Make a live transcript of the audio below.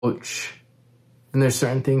coach, and there's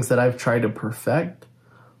certain things that I've tried to perfect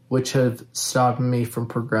which have stopped me from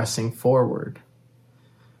progressing forward.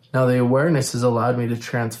 Now, the awareness has allowed me to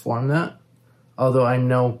transform that, although I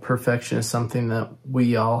know perfection is something that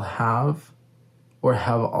we all have or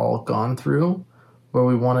have all gone through, where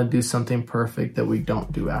we want to do something perfect that we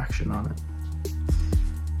don't do action on it.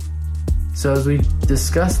 So as we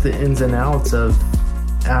discuss the ins and outs of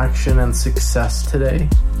action and success today,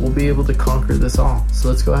 we'll be able to conquer this all. So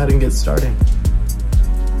let's go ahead and get started.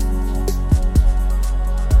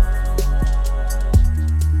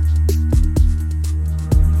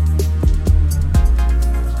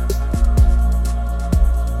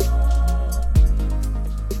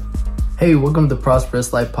 Hey, welcome to the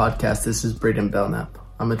Prosperous Life Podcast. This is Braiden Belnap.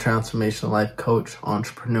 I'm a transformational life coach,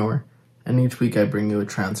 entrepreneur, and each week I bring you a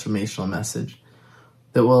transformational message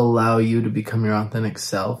that will allow you to become your authentic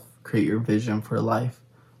self, create your vision for life,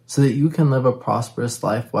 so that you can live a prosperous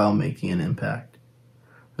life while making an impact.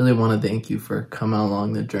 Really want to thank you for coming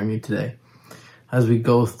along the journey today. As we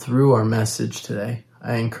go through our message today,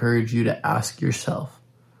 I encourage you to ask yourself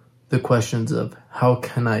the questions of how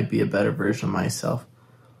can I be a better version of myself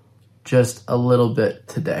just a little bit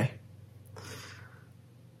today.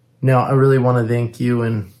 Now, I really want to thank you,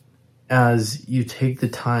 and as you take the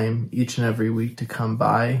time each and every week to come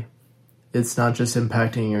by, it's not just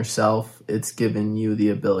impacting yourself, it's given you the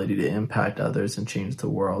ability to impact others and change the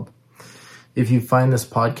world. If you find this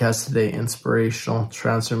podcast today inspirational,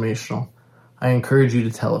 transformational, I encourage you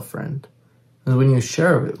to tell a friend. And when you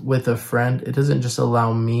share it with a friend, it doesn't just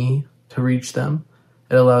allow me to reach them,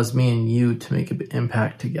 it allows me and you to make an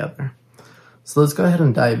impact together. So let's go ahead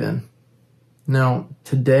and dive in. Now,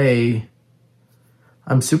 today,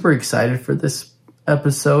 I'm super excited for this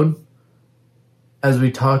episode as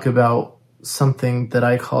we talk about something that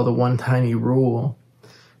I call the one tiny rule,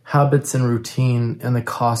 habits and routine, and the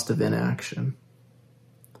cost of inaction.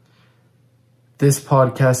 This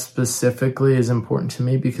podcast specifically is important to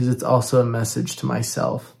me because it's also a message to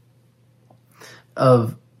myself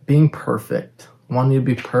of being perfect, wanting to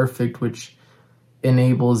be perfect, which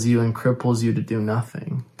enables you and cripples you to do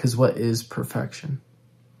nothing. Because what is perfection?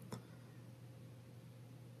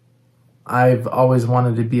 I've always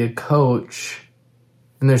wanted to be a coach,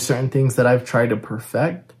 and there's certain things that I've tried to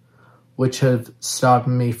perfect which have stopped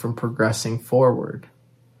me from progressing forward.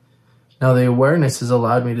 Now, the awareness has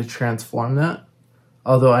allowed me to transform that,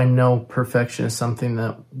 although I know perfection is something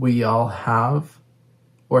that we all have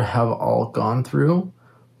or have all gone through,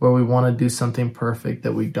 where we want to do something perfect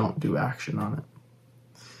that we don't do action on it.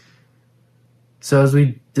 So as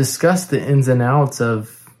we discuss the ins and outs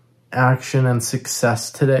of action and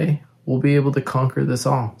success today, we'll be able to conquer this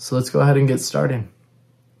all. So let's go ahead and get started.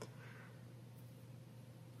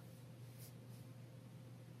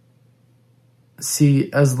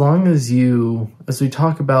 See, as we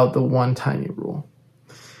talk about the one tiny rule,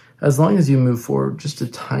 as long as you move forward just a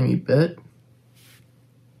tiny bit,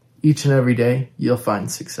 each and every day, you'll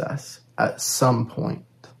find success at some point.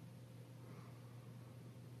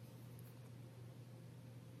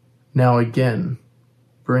 Now again,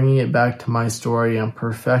 bringing it back to my story on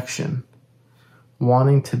perfection,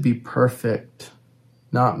 wanting to be perfect,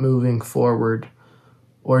 not moving forward,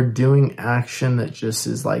 or doing action that just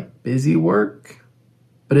is like busy work,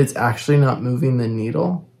 but it's actually not moving the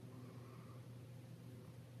needle,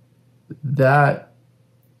 that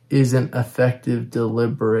isn't effective,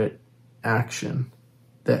 deliberate action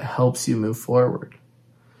that helps you move forward.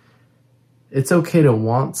 It's okay to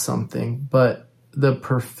want something, but the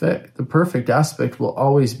perfect aspect will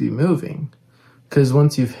always be moving, because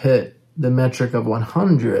once you've hit the metric of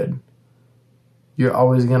 100, you're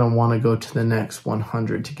always going to want to go to the next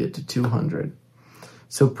 100 to get to 200.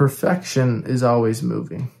 So perfection is always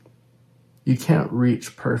moving. You can't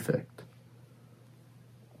reach perfect.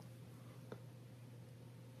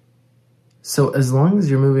 So as long as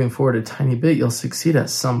you're moving forward a tiny bit, you'll succeed at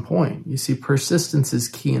some point. You see, persistence is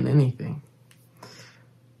key in anything.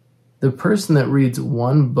 The person that reads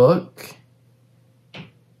one book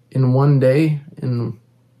in one day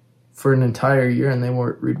for an entire year and they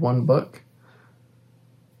won't read one book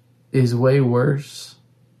is way worse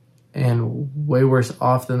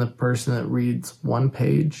off than the person that reads one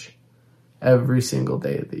page every single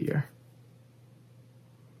day of the year.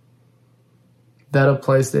 That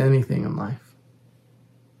applies to anything in life.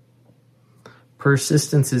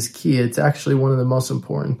 Persistence is key. It's actually one of the most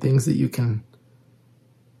important things that you can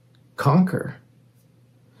conquer.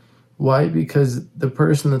 Why? Because the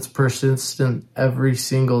person that's persistent every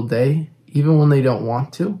single day, even when they don't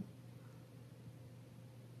want to,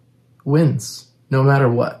 wins no matter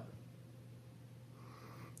what.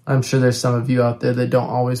 I'm sure there's some of you out there that don't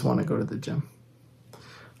always want to go to the gym.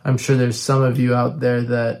 I'm sure there's some of you out there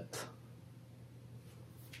that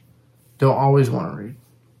don't always want to read.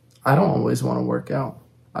 I don't always want to work out.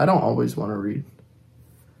 I don't always want to read.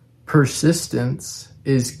 Persistence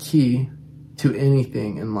is key to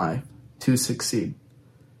anything in life to succeed.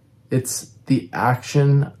 It's the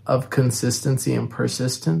action of consistency and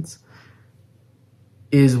persistence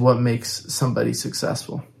is what makes somebody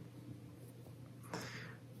successful.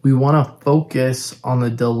 We want to focus on the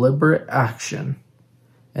deliberate action.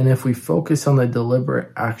 And if we focus on the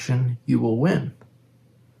deliberate action, you will win.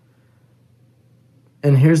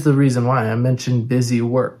 And here's the reason why. I mentioned busy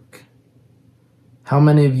work. How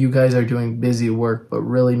many of you guys are doing busy work but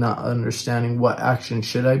really not understanding what action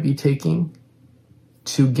should I be taking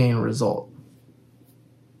to gain result?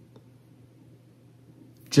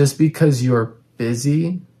 Just because you're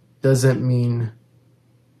busy doesn't mean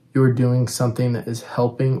you're doing something that is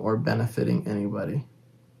helping or benefiting anybody,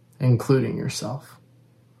 including yourself.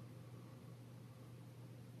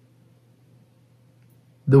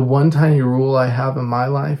 The one tiny rule I have in my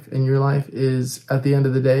life, in your life, is at the end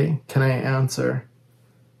of the day, can I answer,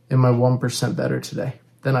 am I 1% better today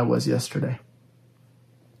than I was yesterday?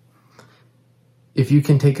 If you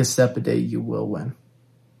can take a step a day, you will win.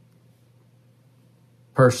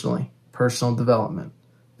 Personally, personal development,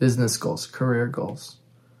 business goals, career goals,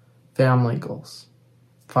 family goals,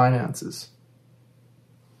 finances.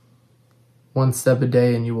 One step a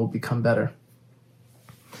day and you will become better.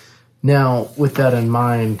 Now, with that in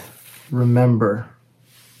mind, remember,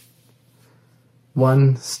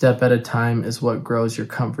 one step at a time is what grows your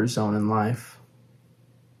comfort zone in life.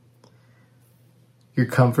 Your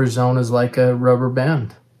comfort zone is like a rubber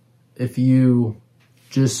band. If you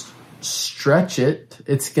just stretch it,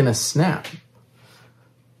 it's going to snap.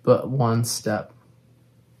 But one step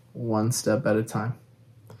at a time.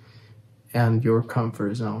 And your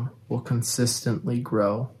comfort zone will consistently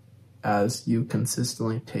grow as you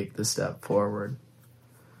consistently take the step forward.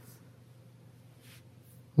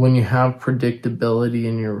 When you have predictability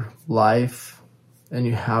in your life and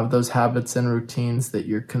you have those habits and routines that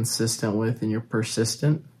you're consistent with and you're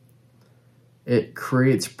persistent, it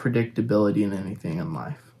creates predictability in anything in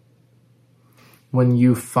life. When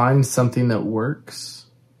you find something that works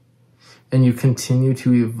and you continue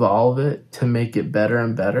to evolve it to make it better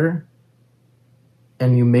and better,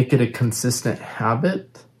 and you make it a consistent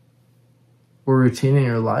habit or routine in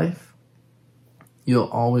your life, you'll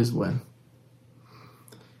always win.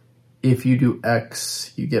 If you do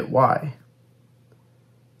X, you get Y.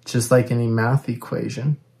 Just like any math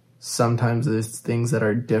equation, sometimes there's things that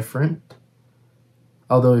are different.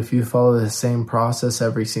 Although if you follow the same process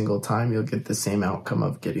every single time, you'll get the same outcome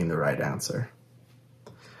of getting the right answer.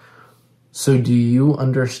 So do you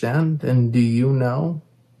understand and do you know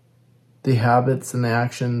the habits and the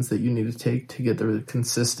actions that you need to take to get the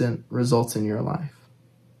consistent results in your life?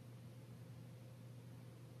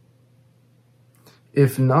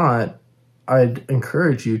 If not, I'd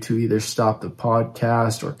encourage you to either stop the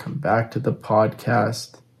podcast or come back to the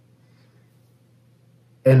podcast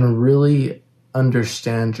and really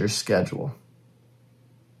understand your schedule.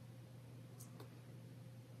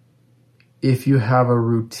 If you have a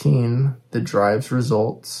routine that drives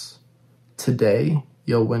results today,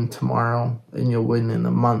 you'll win tomorrow, and you'll win in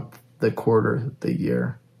the month, the quarter, the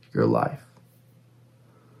year, your life.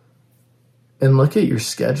 And look at your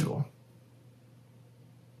schedule.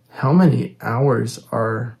 How many hours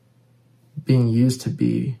are being used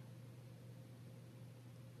to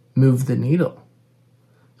move the needle?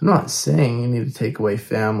 I'm not saying you need to take away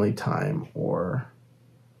family time or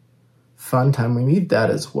fun time. We need that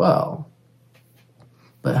as well.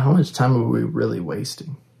 But how much time are we really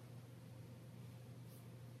wasting?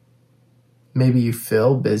 Maybe you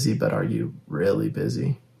feel busy, but are you really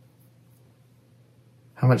busy?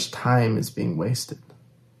 How much time is being wasted?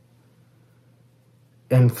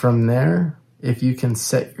 And from there, if you can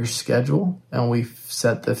set your schedule, and we've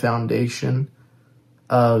set the foundation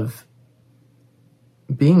of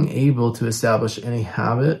being able to establish any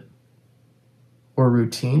habit or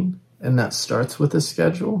routine, and that starts with a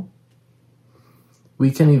schedule,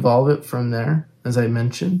 we can evolve it from there, as I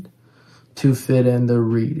mentioned, to fit in the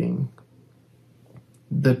reading,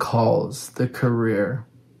 the calls, the career,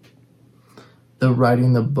 the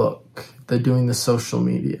writing the book, the doing the social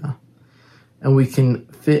media. And we can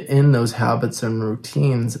fit in those habits and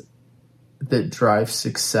routines that drive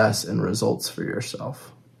success and results for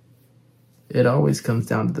yourself. It always comes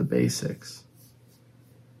down to the basics.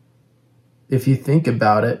 If you think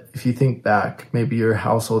about it, if you think back, maybe your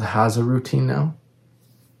household has a routine now,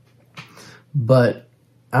 but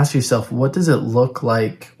ask yourself, what does it look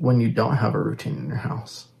like when you don't have a routine in your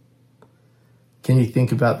house? Can you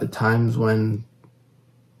think about the times when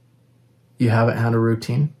you haven't had a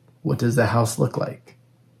routine? What does the house look like?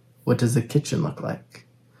 What does the kitchen look like?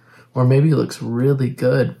 Or maybe it looks really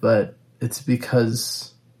good, but it's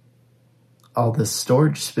because all the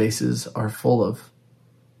storage spaces are full of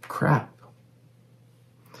crap.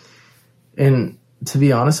 And to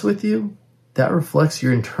be honest with you, that reflects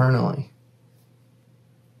you internally.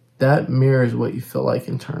 That mirrors what you feel like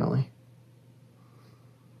internally.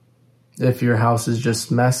 If your house is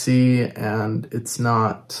just messy and it's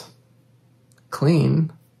not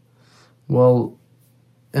clean, well,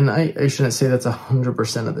 and I shouldn't say that's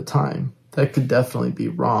 100% of the time. That could definitely be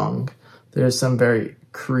wrong. There's some very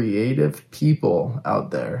creative people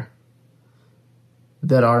out there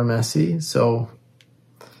that are messy.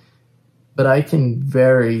 But I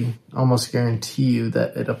can almost guarantee you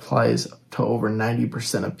that it applies to over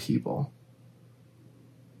 90% of people.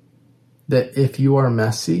 That if you are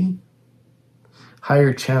messy,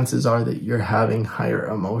 higher chances are that you're having higher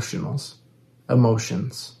emotions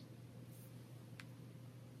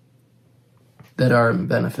that are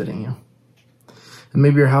benefiting you. And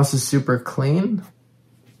maybe your house is super clean,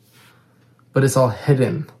 but it's all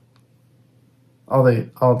hidden. All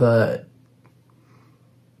the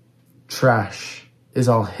trash is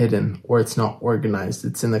all hidden, or it's not organized.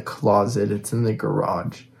 It's in the closet, it's in the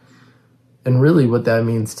garage. And really what that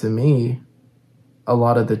means to me a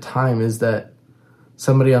lot of the time is that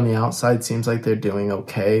somebody on the outside seems like they're doing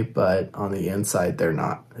okay, but on the inside they're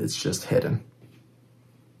not. It's just hidden.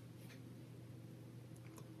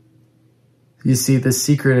 You see, the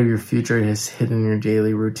secret of your future is hidden in your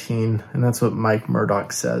daily routine, and that's what Mike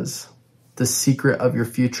Murdoch says. The secret of your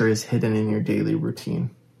future is hidden in your daily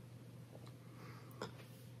routine.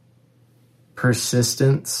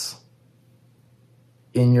 Persistence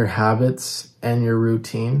in your habits and your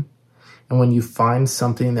routine. And when you find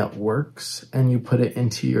something that works and you put it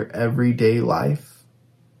into your everyday life,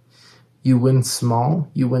 you win small,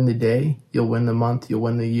 you win the day, you'll win the month, you'll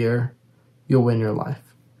win the year, you'll win your life.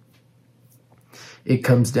 It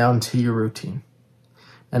comes down to your routine,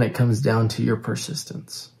 and it comes down to your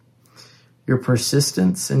persistence. Your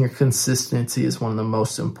persistence and your consistency is one of the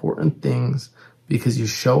most important things, because you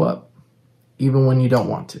show up even when you don't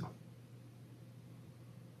want to.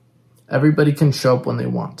 Everybody can show up when they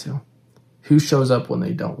want to. Who shows up when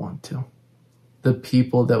they don't want to? The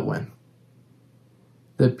people that win.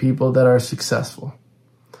 The people that are successful.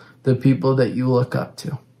 The people that you look up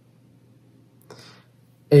to.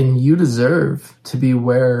 And you deserve to be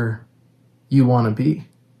where you want to be.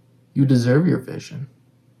 You deserve your vision.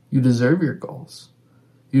 You deserve your goals.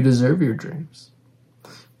 You deserve your dreams.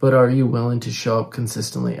 But are you willing to show up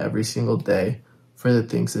consistently every single day for the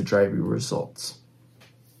things that drive you results?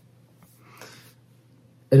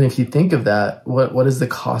 And if you think of that, what is the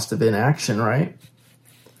cost of inaction, right?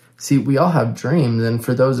 See, we all have dreams, and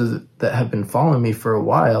for those that have been following me for a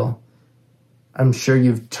while, I'm sure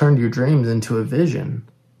you've turned your dreams into a vision,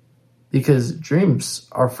 because dreams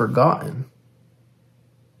are forgotten.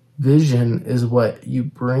 Vision is what you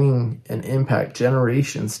bring and impact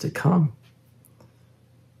generations to come.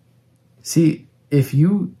 See, if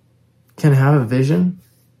you can have a vision,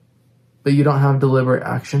 but you don't have deliberate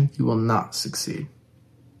action, you will not succeed.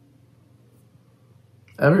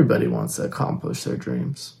 Everybody wants to accomplish their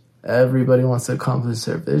dreams. Everybody wants to accomplish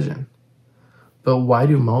their vision. But why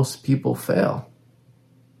do most people fail?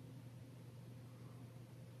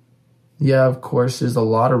 Yeah, of course, there's a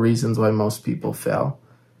lot of reasons why most people fail.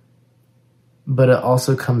 But it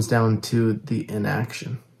also comes down to the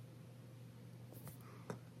inaction.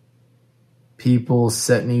 People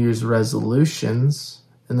set New Year's resolutions,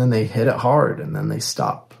 and then they hit it hard, and then they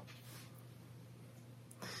stop.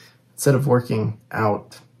 Instead of working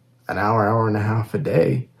out an hour and a half a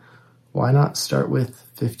day, why not start with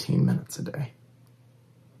 15 minutes a day?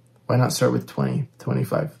 Why not start with 20,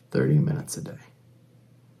 25, 30 minutes a day?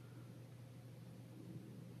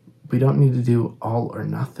 We don't need to do all or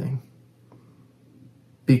nothing.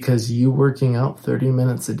 Because you working out 30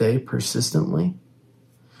 minutes a day persistently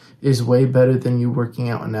is way better than you working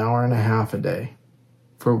out an hour and a half a day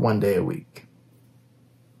for 1 day a week.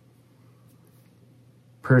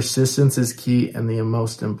 Persistence is key and the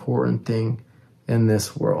most important thing in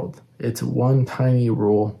this world. It's one tiny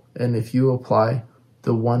rule, and if you apply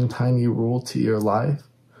the one tiny rule to your life,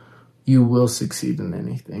 you will succeed in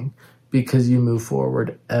anything, because you move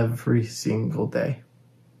forward every single day.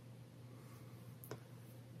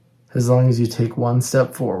 As long as you take one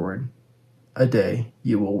step forward a day,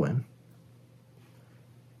 you will win.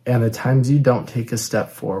 And the times you don't take a step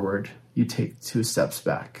forward, you take 2 steps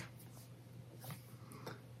back.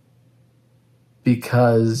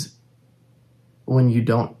 Because when you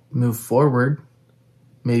don't move forward,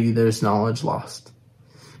 maybe there's knowledge lost.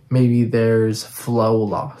 Maybe there's flow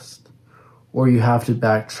lost. Or you have to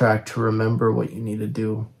backtrack to remember what you need to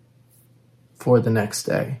do for the next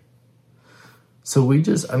day. So I'm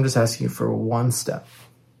just asking you for one step.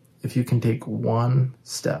 If you can take one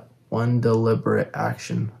step, one deliberate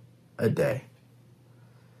action a day.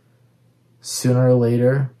 Sooner or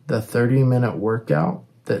later, the 30-minute workout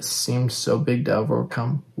that seemed so big to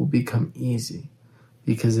overcome will become easy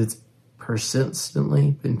because it's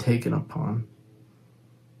persistently been taken upon.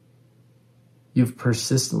 You've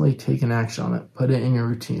persistently taken action on it, put it in your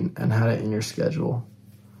routine, and had it in your schedule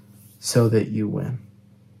so that you win.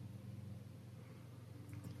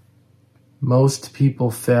 Most people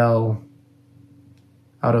fail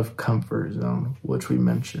out of comfort zone, which we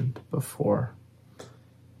mentioned before.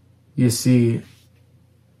 You see,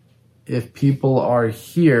 if people are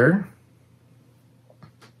here,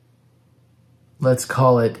 let's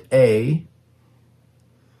call it A,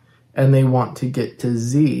 and they want to get to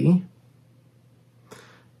Z,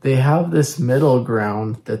 they have this middle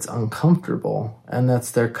ground that's uncomfortable, and that's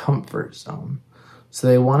their comfort zone. So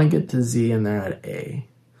they want to get to Z and they're at A.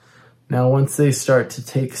 Now, once they start to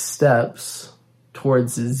take steps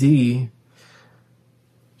towards Z,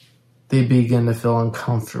 they begin to feel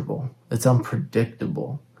uncomfortable. It's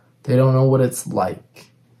unpredictable. They don't know what it's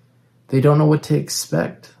like. They don't know what to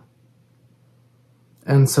expect.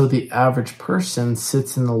 And so the average person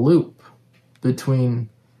sits in the loop between,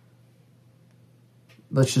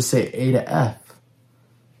 let's just say, A to F.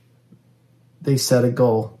 They set a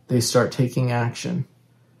goal. They start taking action.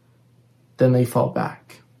 Then they fall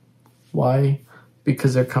back. Why?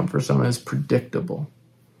 Because their comfort zone is predictable.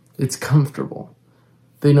 It's comfortable.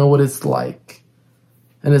 They know what it's like.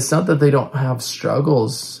 And it's not that they don't have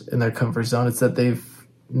struggles in their comfort zone. It's that they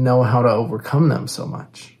know how to overcome them so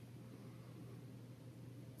much.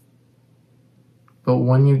 But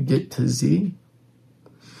when you get to Z,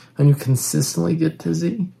 and you consistently get to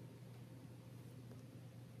Z,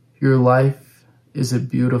 your life is a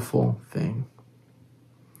beautiful thing.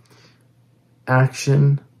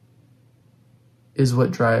 Action is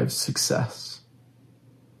what drives success.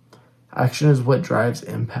 Action is what drives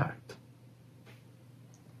impact.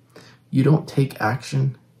 You don't take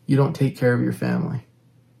action, you don't take care of your family.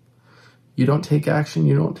 You don't take action,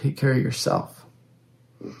 you don't take care of yourself.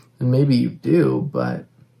 And maybe you do, but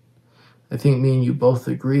I think me and you both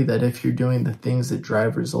agree that if you're doing the things that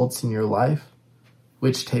drive results in your life,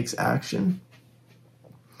 which takes action,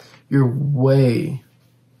 you're way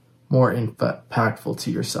more impactful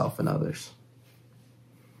to yourself and others.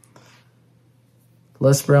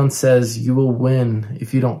 Les Brown says, you will win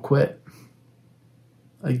if you don't quit.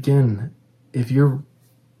 Again, if you're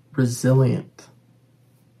resilient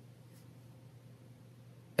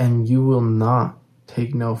and you will not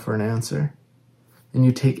take no for an answer, and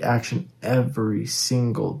you take action every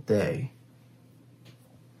single day,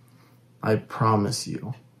 I promise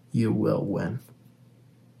you, you will win.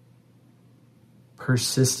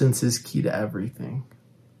 Persistence is key to everything.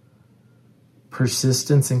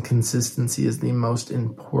 Persistence and consistency is the most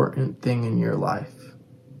important thing in your life,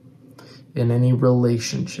 in any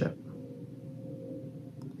relationship,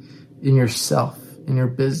 in yourself, in your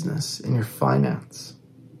business, in your finance.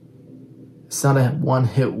 It's not a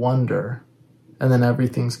one-hit wonder and then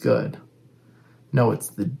everything's good. No, it's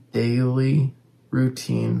the daily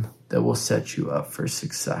routine that will set you up for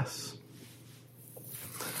success.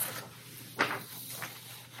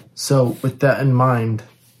 So with that in mind,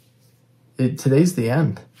 today's the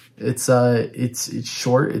end. It's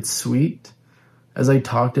short, it's sweet. As I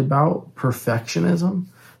talked about, perfectionism,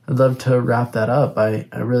 I'd love to wrap that up. I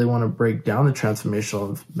really want to break down the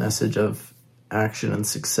transformational message of action and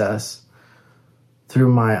success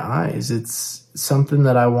through my eyes. It's something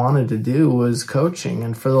that I wanted to do was coaching.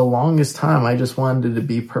 And for the longest time, I just wanted to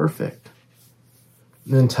be perfect.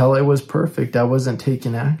 And until I was perfect, I wasn't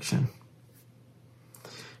taking action.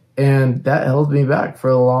 And that held me back for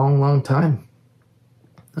a long, long time.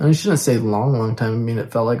 And I shouldn't say long time. I mean,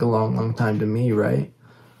 it felt like a long time to me, right?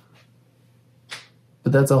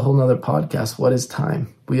 But that's a whole nother podcast. What is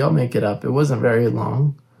time? We all make it up. It wasn't very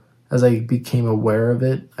long. As I became aware of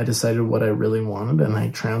it, I decided what I really wanted and I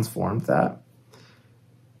transformed that.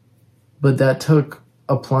 But that took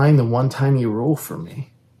applying the one tiny rule for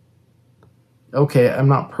me. Okay, I'm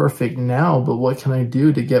not perfect now, but what can I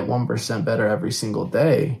do to get 1% better every single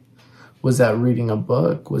day? Was that reading a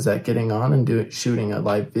book? Was that getting on and shooting a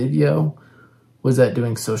live video? Was that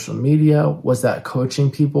doing social media? Was that coaching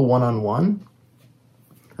people one-on-one?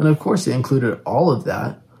 And of course, it included all of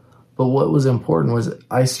that. But what was important was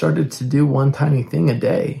I started to do one tiny thing a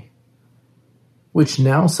day, which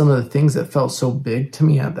now some of the things that felt so big to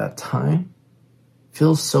me at that time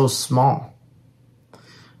feels so small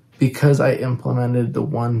because I implemented the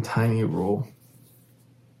one tiny rule.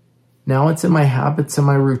 Now it's in my habits and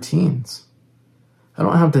my routines. I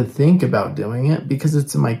don't have to think about doing it because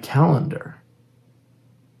it's in my calendar.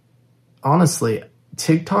 Honestly,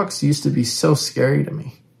 TikToks used to be so scary to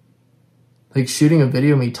me. Like shooting a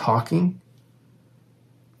video of me talking.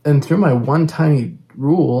 And through my one tiny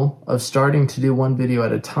rule of starting to do one video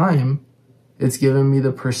at a time, it's given me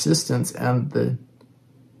the persistence and the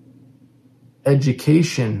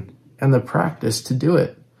education and the practice to do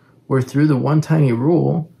it. Where through the one tiny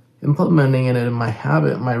rule, implementing it in my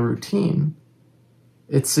habit, my routine,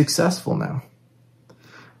 it's successful now.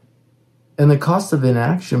 And the cost of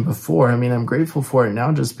inaction before, I'm grateful for it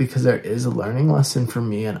now just because there is a learning lesson for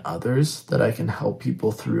me and others that I can help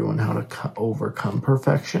people through on how to overcome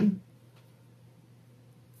perfection.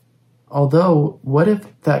 Although, what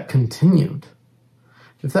if that continued?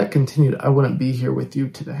 If that continued, I wouldn't be here with you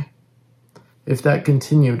today. If that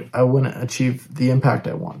continued, I wouldn't achieve the impact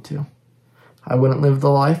I want to. I wouldn't live the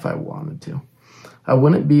life I wanted to. I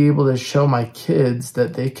wouldn't be able to show my kids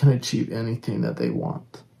that they can achieve anything that they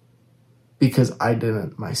want. Because I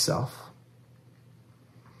didn't myself.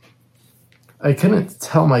 I couldn't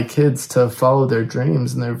tell my kids to follow their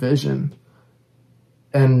dreams and their vision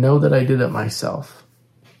and know that I did it myself.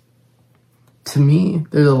 To me,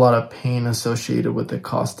 there's a lot of pain associated with the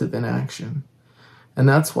cost of inaction. And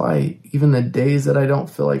that's why even the days that I don't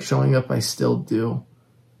feel like showing up, I still do.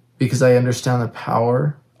 Because I understand the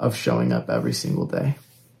power of showing up every single day.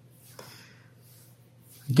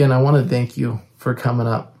 Again, I want to thank you for coming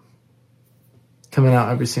out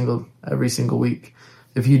every single week.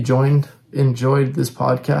 If you enjoyed this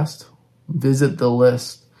podcast, visit the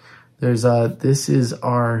list. This is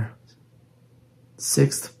our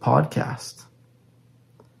 6th podcast,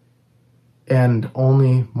 and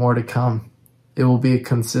only more to come. It will be a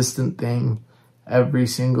consistent thing every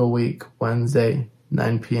single week, Wednesday,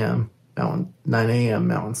 9 a.m.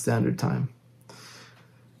 Mountain Standard Time.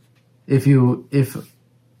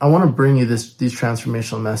 I want to bring you these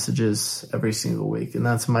transformational messages every single week, and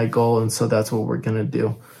that's my goal, and so that's what we're going to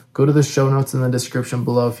do. Go to the show notes in the description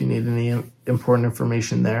below if you need any important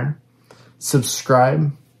information there.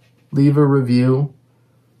 Subscribe, leave a review,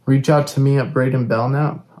 reach out to me at Braiden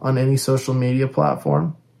Belnap on any social media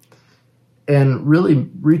platform, and really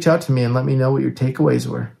reach out to me and let me know what your takeaways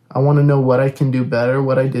were. I want to know what I can do better,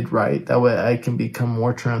 what I did right. That way I can become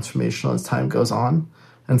more transformational as time goes on,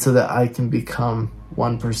 and so that I can become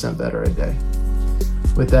 1% better a day.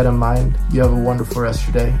 With that in mind, you have a wonderful rest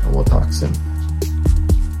of your day, and we'll talk soon.